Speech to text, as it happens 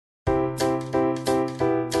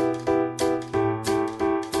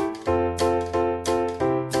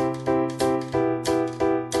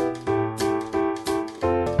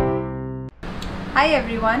Hi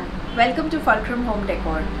everyone, welcome to Fulcrum Home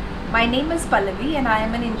Decor. My name is Pallavi and I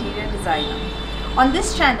am an interior designer. On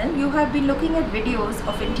this channel, you have been looking at videos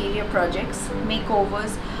of interior projects,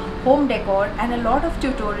 makeovers, home decor and a lot of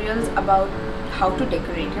tutorials about how to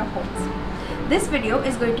decorate your homes. This video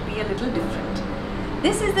is going to be a little different.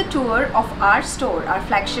 This is the tour of our store, our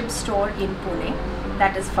flagship store in Pune,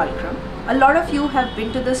 that is Fulcrum. A lot of you have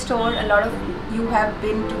been to the store, a lot of you have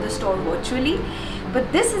been to the store virtually, but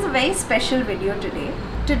this is a very special video today.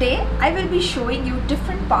 Today, I will be showing you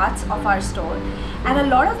different parts of our store and a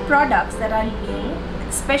lot of products that are new,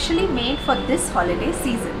 specially made for this holiday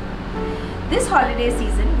season. This holiday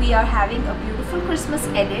season, we are having a beautiful Christmas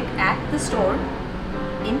edit at the store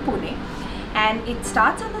in Pune, and it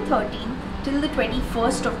starts on the 13th till the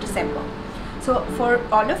 21st of December. So for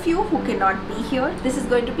all of you who cannot be here, this is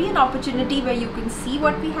going to be an opportunity where you can see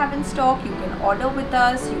what we have in stock, you can order with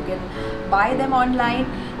us, you can buy them online,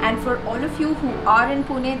 and for all of you who are in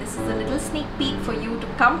Pune, this is a little sneak peek for you to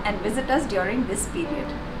come and visit us during this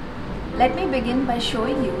period. Let me begin by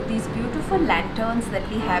showing you these beautiful lanterns that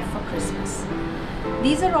we have for Christmas.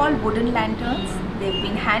 These are all wooden lanterns. They've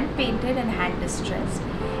been hand painted and hand distressed,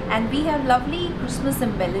 and we have lovely Christmas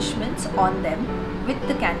embellishments on them with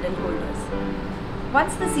the candle holders.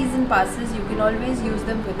 Once the season passes, you can always use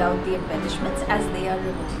them without the embellishments as they are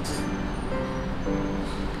removable.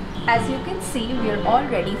 As you can see, we are all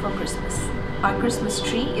ready for Christmas. Our Christmas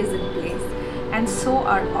tree is in place, and so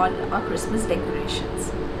are all our Christmas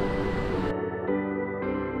decorations.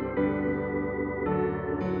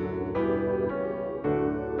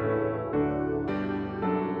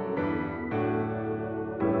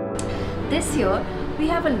 This year, we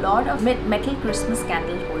have a lot of metal Christmas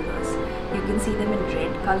candle holders. You can see them in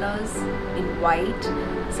red colors, in white,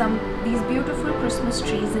 these beautiful Christmas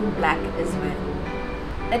trees in black as well.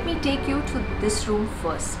 Let me take you to this room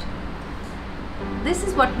first. This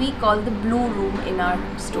is what we call the blue room in our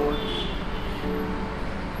store.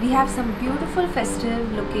 We have some beautiful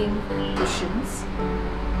festive looking cushions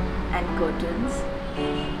and curtains.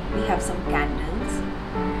 We have some candles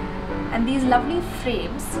and these lovely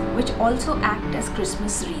frames which also act as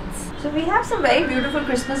Christmas wreaths. So we have some very beautiful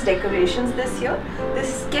Christmas decorations this year.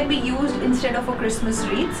 This can be used instead of a Christmas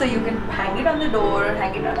wreath, so you can hang it on the door,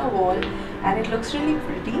 hang it on a wall, and it looks really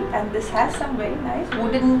pretty. And this has some very nice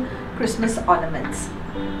wooden Christmas ornaments.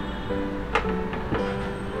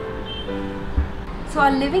 So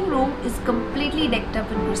our living room is completely decked up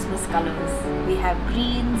in Christmas colors. We have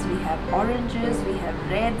greens, we have oranges, we have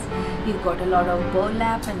reds, we've got a lot of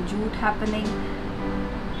burlap and jute happening.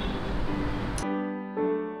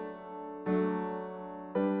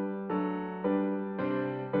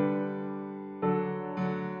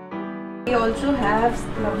 We also have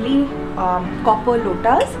lovely copper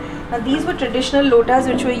lotas. Now these were traditional lotas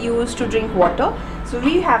which were used to drink water. So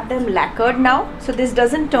we have them lacquered now, so this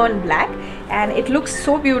doesn't turn black, and it looks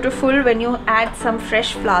so beautiful when you add some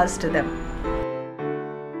fresh flowers to them.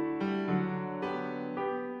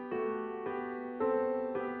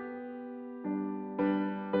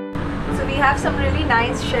 So we have some really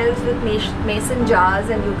nice shelves with mason jars,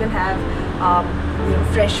 and you can have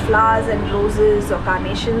fresh flowers and roses or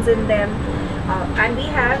carnations in them. And we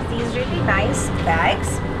have these really nice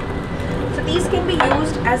bags. So these can be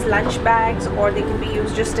used as lunch bags, or they can be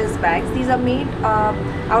used just as bags. These are made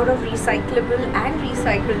out of recyclable and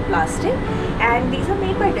recycled plastic, and these are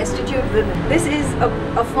made by Destitute Women. This is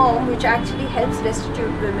a firm which actually helps destitute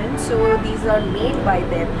women, so these are made by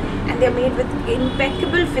them, and they're made with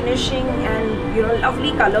impeccable finishing, and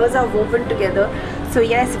lovely colors are woven together. So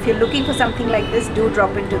yes, if you're looking for something like this, do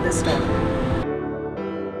drop into the store.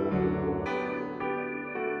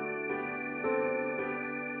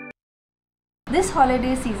 This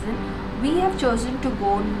holiday season, we have chosen to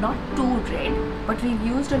go not too red, but we've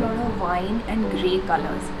used a lot of wine and grey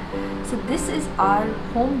colors. So this is our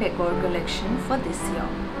home decor collection for this year.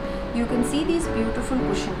 You can see these beautiful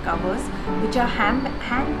cushion covers which are hand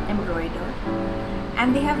embroidered,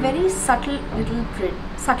 and they have very subtle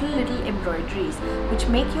little embroideries which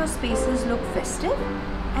make your spaces look festive,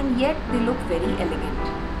 and yet they look very elegant.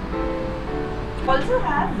 Also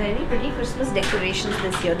have very pretty Christmas decorations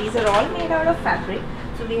this year. These are all made out of fabric.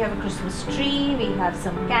 So we have a Christmas tree, we have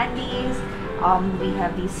some candies, we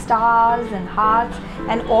have these stars and hearts,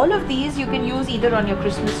 and all of these you can use either on your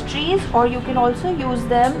Christmas trees, or you can also use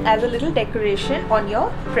them as a little decoration on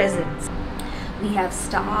your presents. We have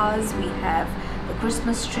stars, we have the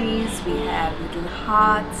Christmas trees, we have little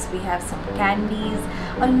hearts, we have some candies,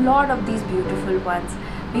 a lot of these beautiful ones.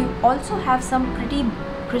 We also have some pretty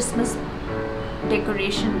Christmas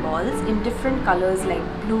decoration balls in different colors like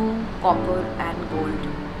blue, copper and gold.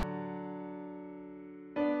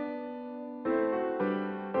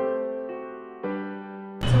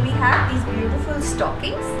 we have these beautiful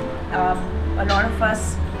stockings. A lot of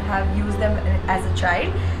us have used them as a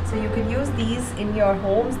child, so you can use these in your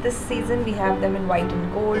homes this season. We have them in white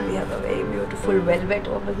and gold. We have a very beautiful velvet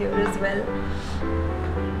over here as well.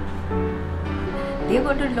 They're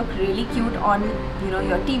going to look really cute on, you know,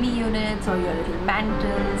 your TV units or your little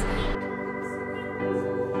mantles.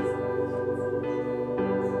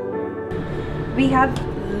 We have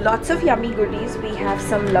lots of yummy goodies. We have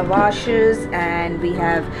some lavashes and we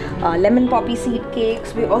have lemon poppy seed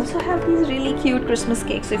cakes. We also have these really cute Christmas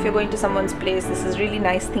cakes. So if you're going to someone's place, this is really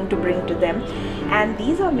nice thing to bring to them. And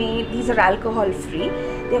these are alcohol free.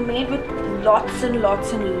 They're made with lots and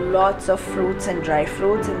lots and lots of fruits and dry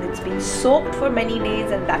fruits, and it's been soaked for many days,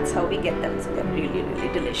 and that's how we get them. So they're really,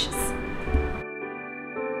 really delicious.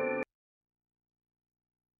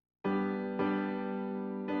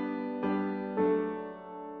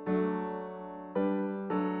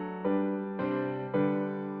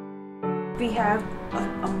 We have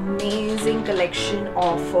an amazing collection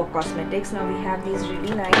of cosmetics. Now we have these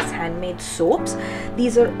really nice handmade soaps.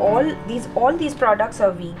 All these products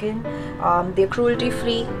are vegan. They're cruelty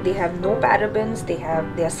free. They have no parabens. They are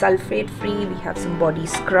sulfate free. We have some body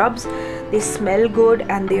scrubs. They smell good,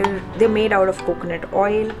 and they're made out of coconut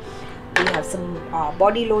oil. We have some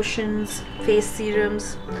body lotions, face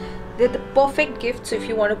serums. They're the perfect gift. So if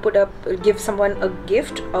you want to give someone a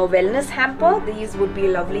gift, a wellness hamper, these would be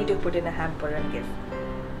lovely to put in a hamper and give.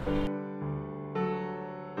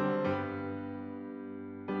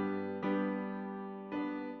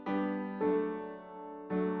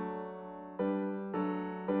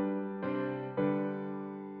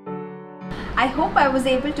 I hope I was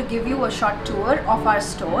able to give you a short tour of our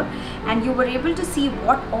store and you were able to see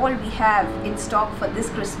what all we have in stock for this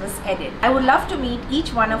Christmas edit. I would love to meet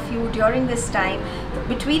each one of you during this time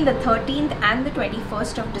between the 13th and the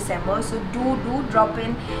 21st of December. So do drop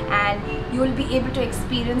in and you will be able to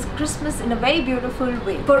experience Christmas in a very beautiful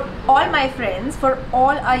way. For all my friends, for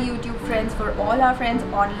all our YouTube friends, for all our friends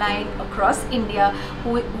online across India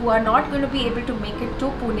who are not going to be able to make it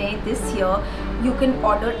to Pune this year, you can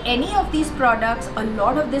order any of these products. A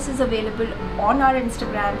lot of this is available on our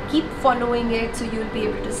Instagram. Keep following it so you'll be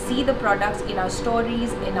able to see the products in our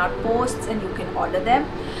stories, in our posts, and you can order them.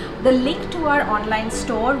 The link to our online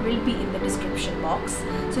store will be in the description box,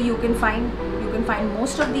 so you can find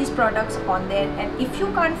most of these products on there. And if you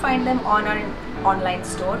can't find them on our online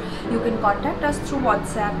store, you can contact us through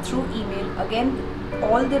WhatsApp, through email. Again,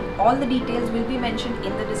 all the details will be mentioned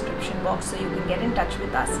in the description box, so you can get in touch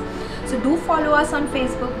with us. So do follow us on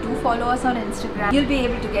Facebook, do follow us on Instagram. You'll be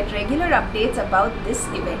able to get regular updates about this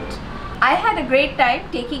event. I had a great time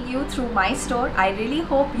taking you through my store. I really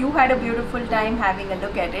hope you had a beautiful time having a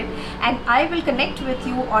look at it, and I will connect with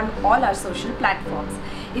you on all our social platforms.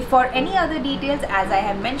 If for any other details, as I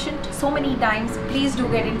have mentioned so many times, please do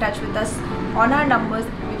get in touch with us on our numbers,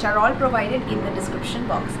 which are all provided in the description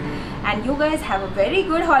box. And you guys have a very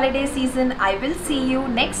good holiday season. I will see you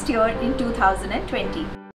next year in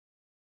 2020.